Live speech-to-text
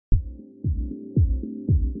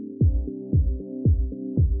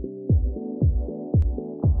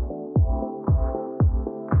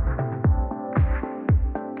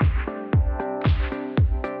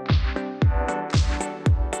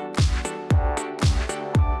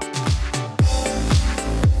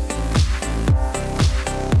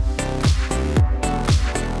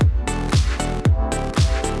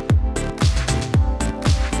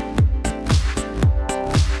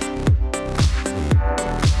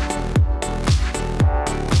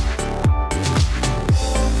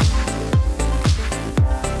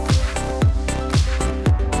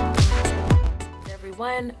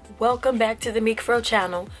welcome back to the MeekFro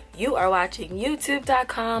channel. You are watching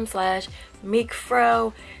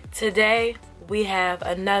youtube.com/MeekFro. Today we have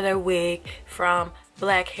another wig from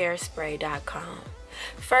blackhairspray.com.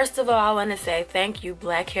 First of all, I want to say thank you,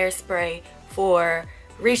 Black Hairspray, for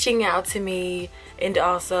reaching out to me and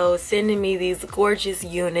also sending me these gorgeous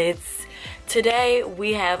units. Today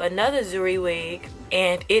we have another Zury wig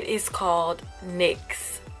and it is called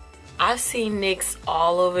Nix. I've seen Nix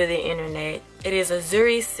all over the internet. It is a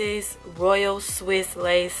Zury Sis Royal Swiss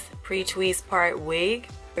Lace Pre-Tweezed Part wig.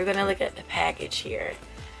 We're gonna look at the package here.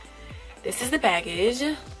 This is the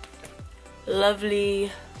package.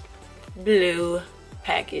 Lovely blue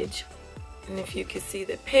package. And if you can see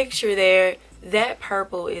the picture there, that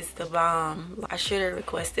purple is the bomb. I should have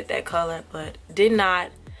requested that color, but did not.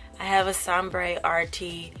 I have a SOM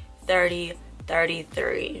RT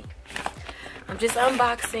 3033. I'm just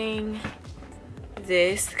unboxing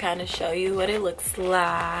this to kind of show you what it looks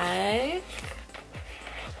like.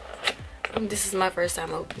 This is my first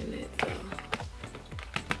time opening it, so.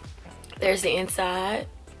 There's the inside.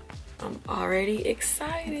 I'm already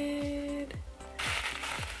excited.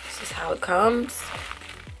 This is how it comes.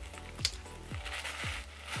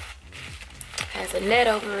 Has a net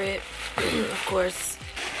over it. Of course,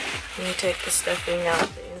 when you take the stuffing out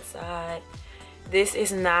the inside. This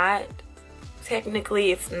is not,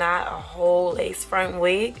 technically it's not a whole lace front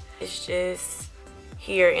wig. It's just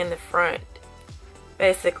here in the front.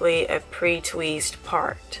 Basically a pre-tweezed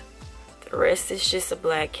part. The rest is just a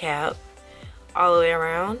black cap all the way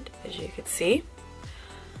around, as you can see.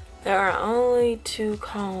 There are only 2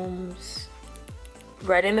 combs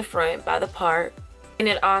right in the front by the part. And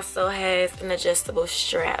it also has an adjustable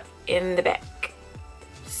strap in the back.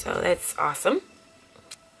 So that's awesome.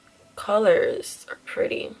 Colors are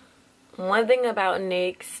pretty. One thing about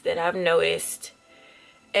Nix that I've noticed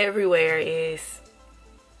everywhere is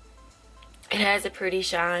it has a pretty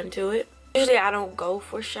shine to it. Usually I don't go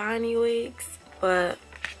for shiny wigs, but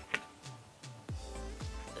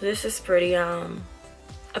this is pretty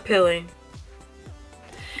appealing.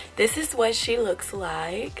 This is what she looks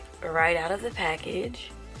like right out of the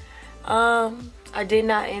package. I did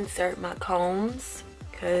not insert my combs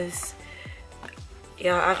because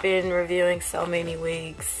I've been reviewing so many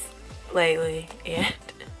wigs lately and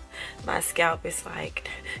my scalp is like,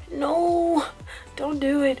 no, don't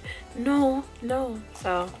do it, no.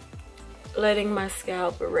 So letting my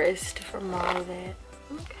scalp rest from all of that.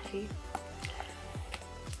 Okay,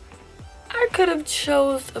 I could have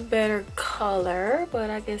chose a better color, but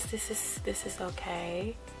I guess this is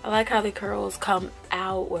okay. I like how the curls come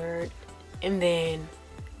outward and then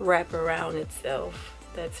wrap around itself.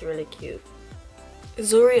 That's really cute.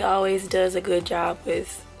 Zury always does a good job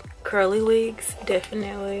with curly wigs,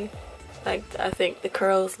 definitely. Like, I think the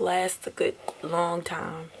curls last a good long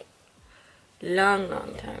time. Long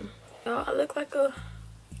time. Oh, I look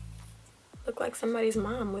like somebody's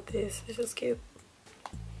mom with this. This is cute.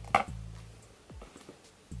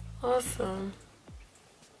 Awesome.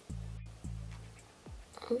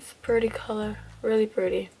 It's a pretty color, really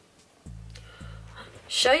pretty.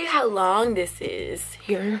 Show you how long this is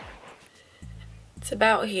here. It's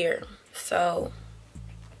about here, so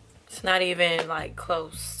it's not even like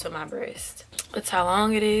close to my breast. That's how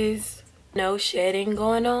long it is. No shedding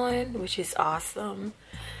going on, which is awesome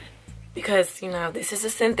because this is a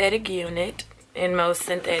synthetic unit and most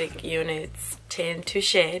synthetic units tend to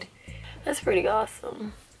shed. That's pretty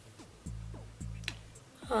awesome.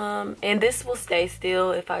 And this will stay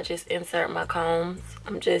still if I just insert my combs.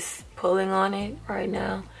 I'm just pulling on it right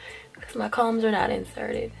now because my combs are not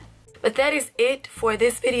inserted. But that is it for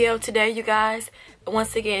this video today, you guys.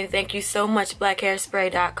 Once again, thank you so much,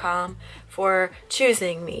 blackhairspray.com, for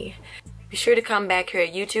choosing me. Be sure to come back here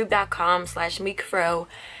at youtube.com/MeekFro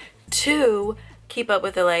to keep up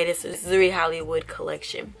with the latest Zury Hollywood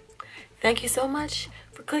collection. Thank you so much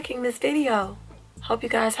for clicking this video. Hope you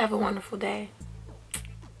guys have a wonderful day.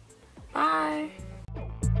 Bye.